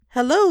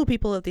Hello,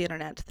 people of the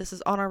internet. This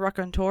is Honor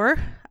Raconteur.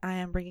 I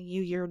am bringing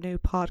you your new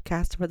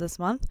podcast for this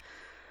month.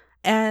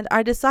 And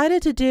I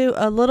decided to do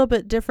a little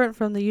bit different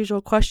from the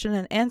usual question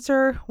and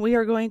answer. We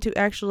are going to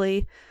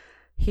actually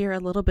hear a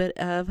little bit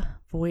of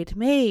Void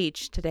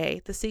Mage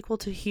today, the sequel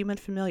to Human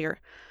Familiar.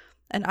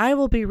 And I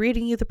will be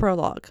reading you the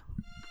prologue.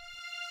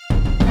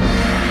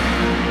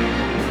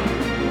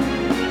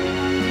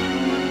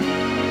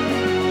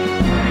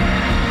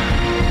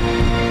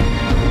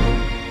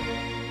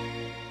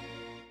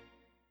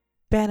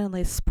 Bannon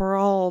lay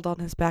sprawled on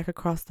his back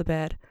across the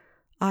bed,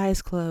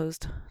 eyes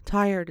closed,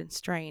 tired and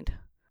strained.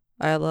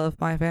 I love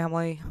my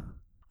family.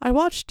 I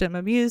watched him,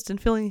 amused and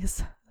feeling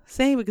his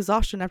same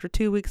exhaustion after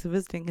 2 weeks of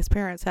visiting his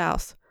parents'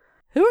 house.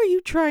 Who are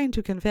you trying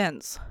to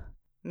convince?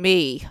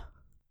 Me.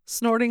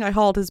 Snorting, I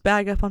hauled his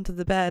bag up onto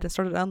the bed and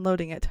started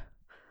unloading it.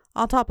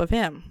 On top of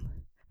him.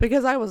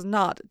 Because I was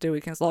not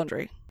doing his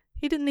laundry.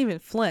 He didn't even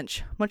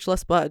flinch, much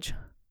less budge.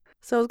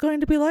 So it was going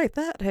to be like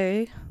that,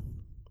 hey?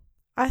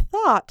 I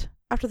thought,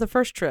 after the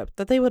first trip,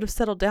 that they would have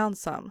settled down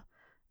some.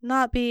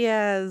 Not be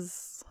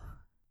as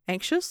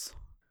anxious?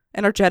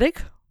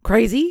 Energetic?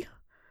 Crazy?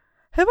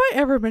 Have I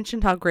ever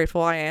mentioned how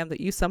grateful I am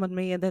that you summoned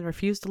me and then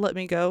refused to let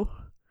me go?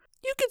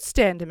 You could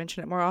stand to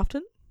mention it more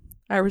often,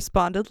 I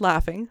responded,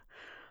 laughing,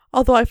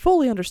 although I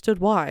fully understood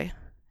why.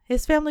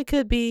 His family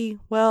could be,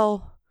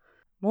 well,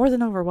 more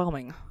than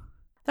overwhelming.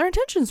 Their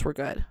intentions were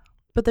good,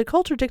 but the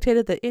culture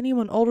dictated that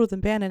anyone older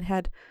than Bannon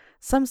had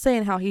some say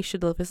in how he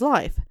should live his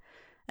life.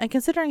 And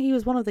considering he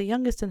was one of the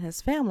youngest in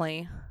his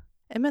family,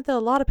 it meant that a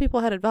lot of people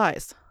had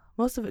advice,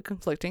 most of it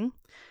conflicting,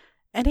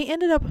 and he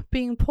ended up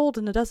being pulled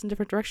in a dozen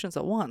different directions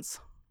at once.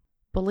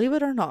 Believe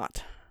it or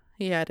not,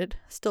 he added,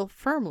 still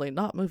firmly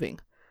not moving,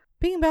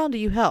 being bound to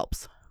you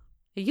helps.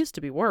 It used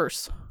to be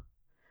worse.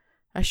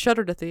 I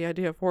shuddered at the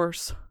idea of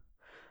worse.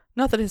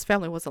 Not that his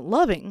family wasn't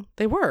loving,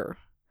 they were.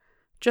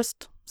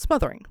 Just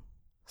smothering.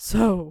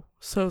 So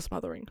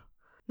smothering.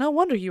 No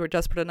wonder you were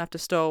desperate enough to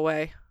stow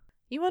away.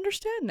 You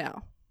understand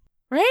now.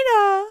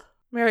 Raina!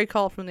 Mary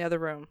called from the other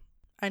room.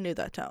 I knew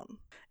that tone.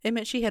 It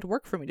meant she had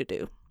work for me to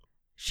do.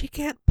 She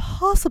can't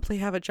possibly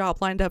have a job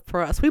lined up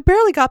for us. We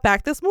barely got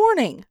back this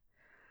morning.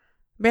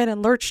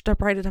 Bannon lurched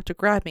upright enough to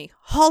grab me,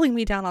 hauling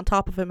me down on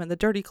top of him in the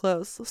dirty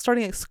clothes,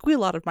 starting a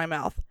squeal out of my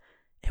mouth.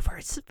 If we're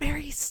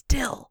very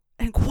still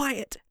and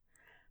quiet,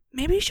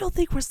 maybe she'll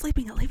think we're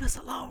sleeping and leave us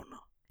alone,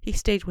 he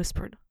stage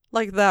whispered.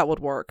 Like that would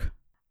work.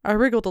 I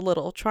wriggled a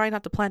little, trying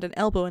not to plant an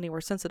elbow anywhere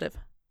sensitive.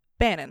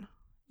 Bannon,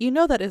 you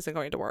know that isn't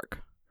going to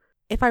work.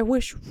 If I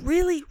wish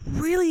really,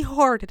 really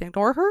hard and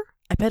ignore her,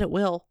 I bet it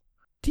will.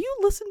 Do you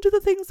listen to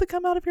the things that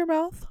come out of your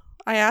mouth?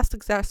 I asked,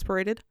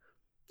 exasperated.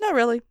 Not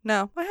really.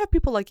 No, I have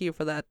people like you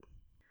for that.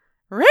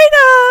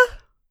 Raina!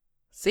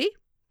 See?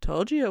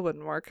 Told you it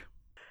wouldn't work.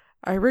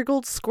 I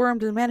wriggled,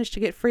 squirmed, and managed to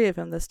get free of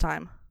him this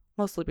time.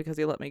 Mostly because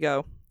he let me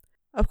go.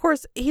 Of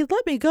course, he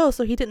let me go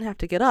so he didn't have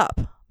to get up,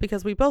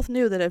 because we both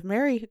knew that if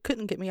Mary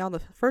couldn't get me on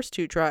the first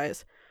 2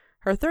 tries,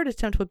 her third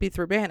attempt would be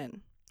through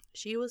Bannon.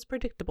 She was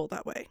predictable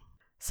that way.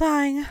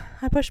 Sighing,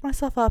 I pushed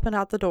myself up and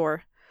out the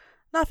door,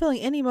 not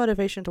feeling any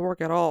motivation to work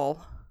at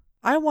all.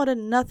 I wanted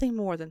nothing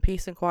more than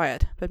peace and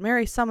quiet, but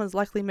Mary's summons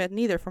likely meant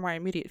neither for my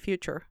immediate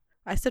future.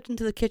 I stepped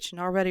into the kitchen,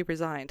 already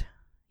resigned.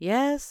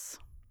 Yes?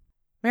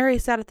 Mary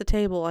sat at the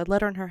table, a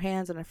letter in her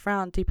hands and a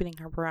frown deepening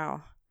her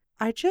brow.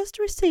 I just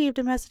received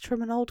a message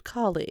from an old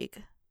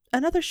colleague.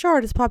 Another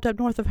shard has popped up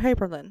north of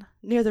Haberlin,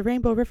 near the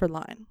Rainbow River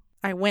line.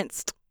 I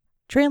winced.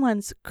 Train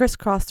lines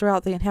crisscross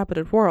throughout the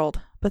inhabited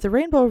world, but the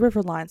Rainbow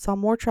River line saw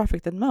more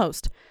traffic than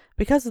most,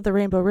 because of the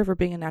Rainbow River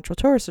being a natural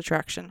tourist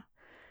attraction.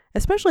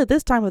 Especially at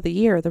this time of the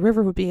year, the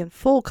river would be in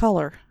full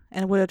color,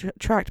 and would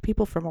attract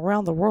people from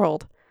around the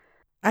world.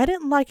 I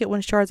didn't like it when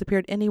shards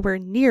appeared anywhere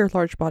near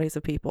large bodies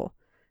of people.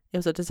 It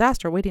was a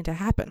disaster waiting to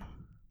happen.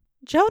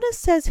 Jonas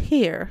says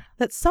here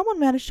that someone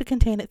managed to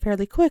contain it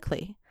fairly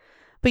quickly,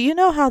 but you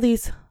know how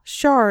these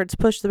shards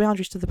push the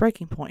boundaries to the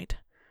breaking point.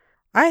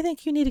 I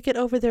think you need to get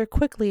over there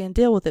quickly and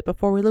deal with it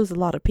before we lose a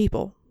lot of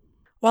people.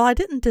 While I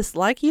didn't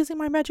dislike using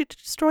my magic to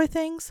destroy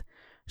things,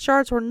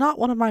 shards were not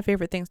one of my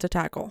favorite things to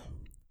tackle.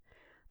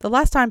 The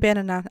last time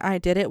Bannon and I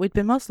did it, we'd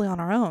been mostly on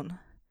our own.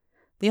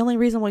 The only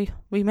reason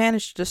we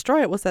managed to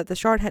destroy it was that the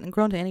shard hadn't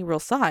grown to any real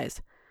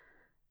size.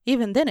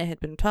 Even then it had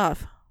been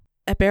tough.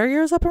 A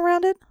barrier is up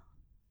around it?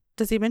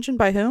 Does he mention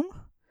by whom?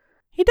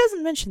 He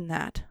doesn't mention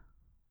that.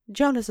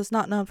 Jonas is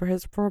not known for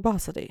his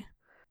verbosity.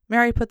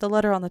 Mary put the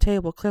letter on the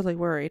table, clearly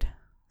worried.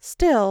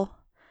 Still,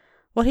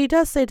 what he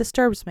does say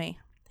disturbs me.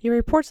 He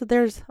reports that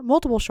there's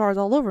multiple shards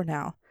all over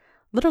now,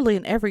 literally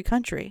in every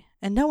country,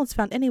 and no one's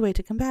found any way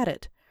to combat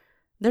it.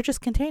 They're just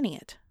containing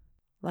it,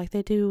 like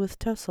they do with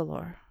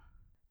Tossalor.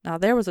 Now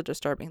there was a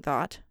disturbing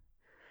thought.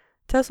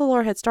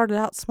 Tossalor had started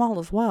out small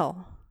as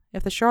well.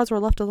 If the shards were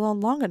left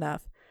alone long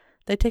enough,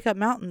 they'd take up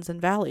mountains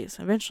and valleys,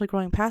 eventually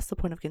growing past the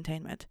point of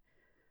containment.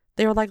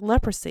 They were like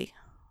leprosy,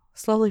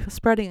 slowly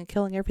spreading and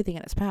killing everything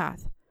in its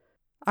path.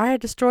 I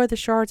had destroyed the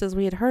shards as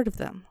we had heard of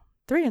them,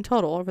 3 in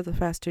total over the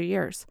past 2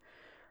 years.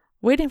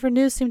 Waiting for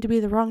news seemed to be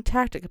the wrong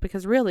tactic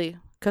because really,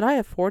 could I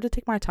afford to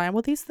take my time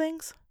with these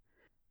things?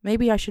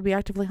 Maybe I should be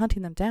actively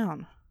hunting them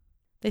down.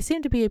 They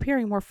seem to be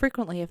appearing more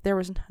frequently if there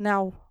was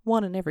now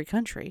one in every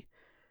country.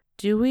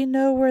 Do we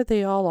know where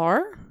they all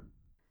are?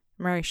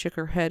 Mary shook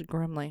her head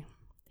grimly.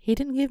 He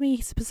didn't give me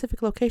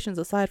specific locations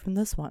aside from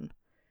this one.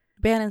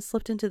 Bannon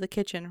slipped into the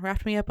kitchen,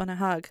 wrapped me up in a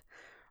hug,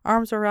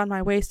 arms around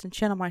my waist and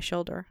chin on my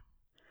shoulder.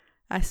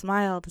 I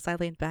smiled as I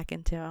leaned back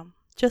into him,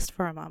 just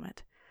for a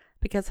moment,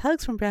 because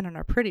hugs from Bannon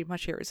are pretty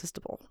much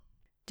irresistible.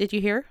 Did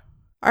you hear?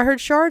 I heard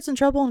shards and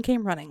trouble and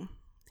came running,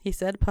 he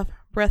said,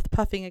 breath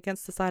puffing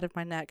against the side of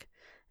my neck,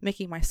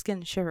 making my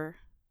skin shiver.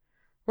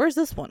 Where's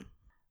this one?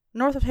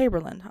 North of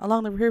Haberlin,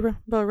 along the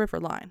Rainbow River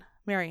line,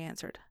 Mary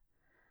answered.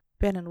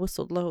 Bannon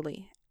whistled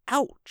lowly.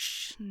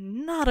 Ouch!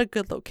 Not a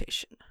good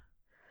location.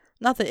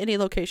 Not that any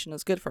location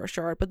is good for a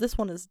shard, but this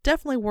one is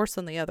definitely worse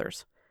than the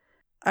others.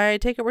 I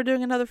take it we're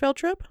doing another field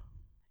trip?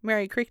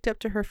 Mary creaked up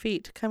to her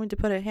feet, coming to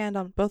put a hand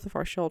on both of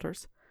our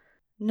shoulders.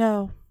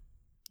 No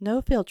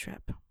field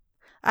trip.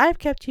 I've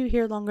kept you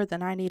here longer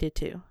than I needed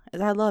to,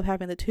 as I love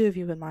having the two of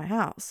you in my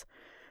house,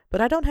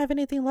 but I don't have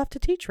anything left to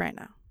teach right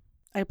now.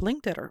 I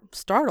blinked at her,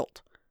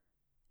 startled.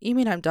 You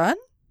mean I'm done?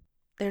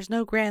 There's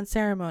no grand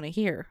ceremony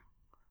here,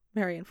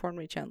 Mary informed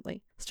me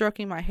gently,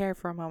 stroking my hair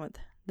for a moment,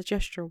 the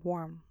gesture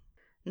warm.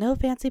 No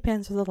fancy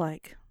pens or the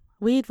like.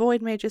 We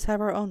Void Mages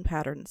have our own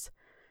patterns.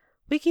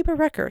 We keep a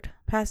record,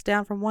 passed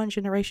down from one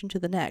generation to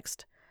the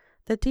next,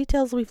 the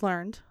details we've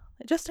learned,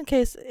 just in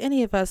case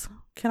any of us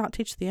cannot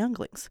teach the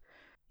younglings.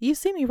 You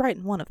see me right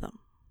in one of them.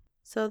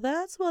 So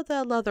that's what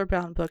that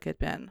leather-bound book had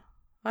been.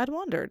 I'd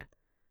wondered.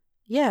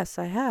 Yes,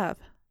 I have.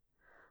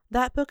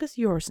 That book is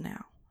yours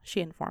now, she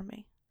informed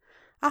me.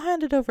 I'll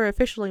hand it over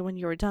officially when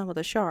you are done with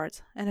the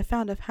shards, and have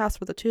found a house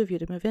for the two of you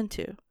to move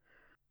into.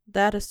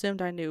 That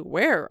assumed I knew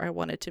where I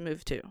wanted to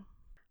move to.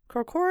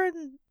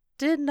 Corcoran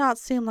did not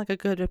seem like a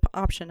good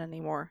option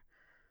anymore.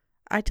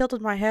 I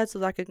tilted my head so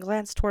that I could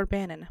glance toward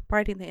Bannon,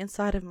 biting the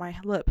inside of my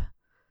lip.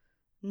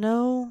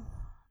 No,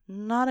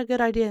 not a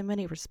good idea in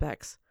many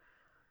respects.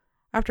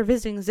 After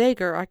visiting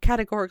Zager, I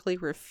categorically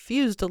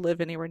refused to live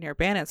anywhere near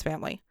Bannon's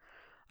family.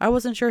 I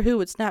wasn't sure who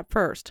would snap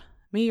first,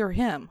 me or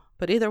him,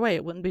 but either way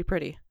it wouldn't be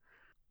pretty.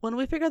 When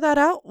we figure that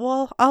out,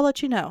 well, I'll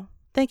let you know.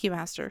 Thank you,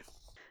 Master.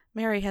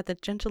 Mary had the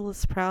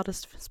gentlest,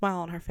 proudest smile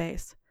on her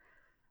face.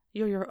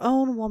 You're your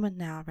own woman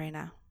now,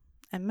 Reyna.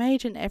 A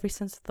mage in every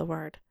sense of the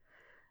word.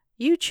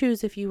 You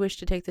choose if you wish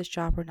to take this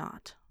job or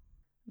not.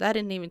 That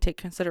didn't even take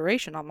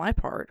consideration on my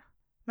part.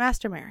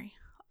 Master Mary,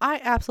 I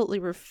absolutely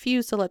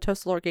refuse to let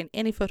Tosalor gain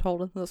any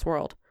foothold in this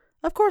world.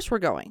 Of course we're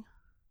going.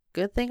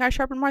 Good thing I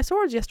sharpened my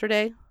swords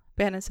yesterday,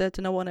 Bannon said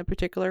to no one in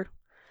particular.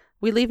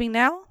 We leaving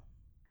now?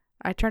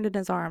 I turned in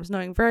his arms,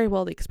 knowing very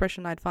well the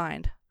expression I'd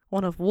find,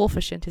 one of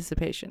wolfish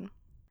anticipation.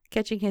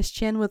 Catching his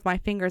chin with my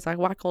fingers, I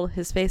wackled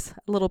his face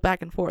a little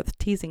back and forth,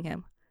 teasing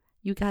him.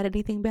 You got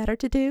anything better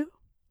to do?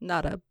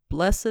 Not a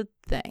blessed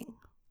thing.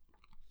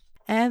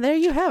 And there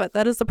you have it.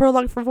 That is the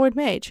prologue for Void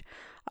Mage.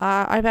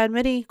 I've had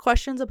many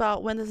questions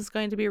about when this is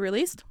going to be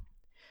released,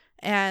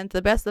 and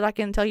the best that I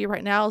can tell you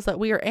right now is that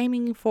we are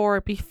aiming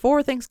for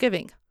before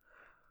Thanksgiving.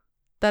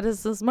 That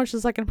is as much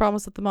as I can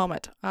promise at the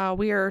moment.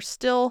 We are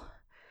still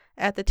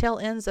at the tail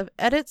ends of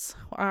edits.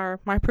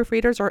 My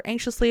proofreaders are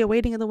anxiously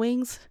awaiting in the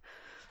wings,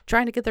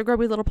 trying to get their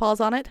grubby little paws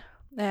on it,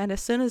 and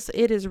as soon as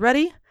it is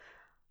ready,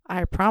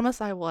 I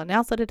promise I will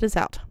announce that it is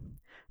out.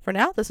 For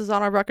now, this is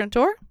Honor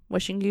Raconteur,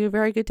 wishing you a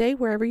very good day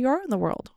wherever you are in the world.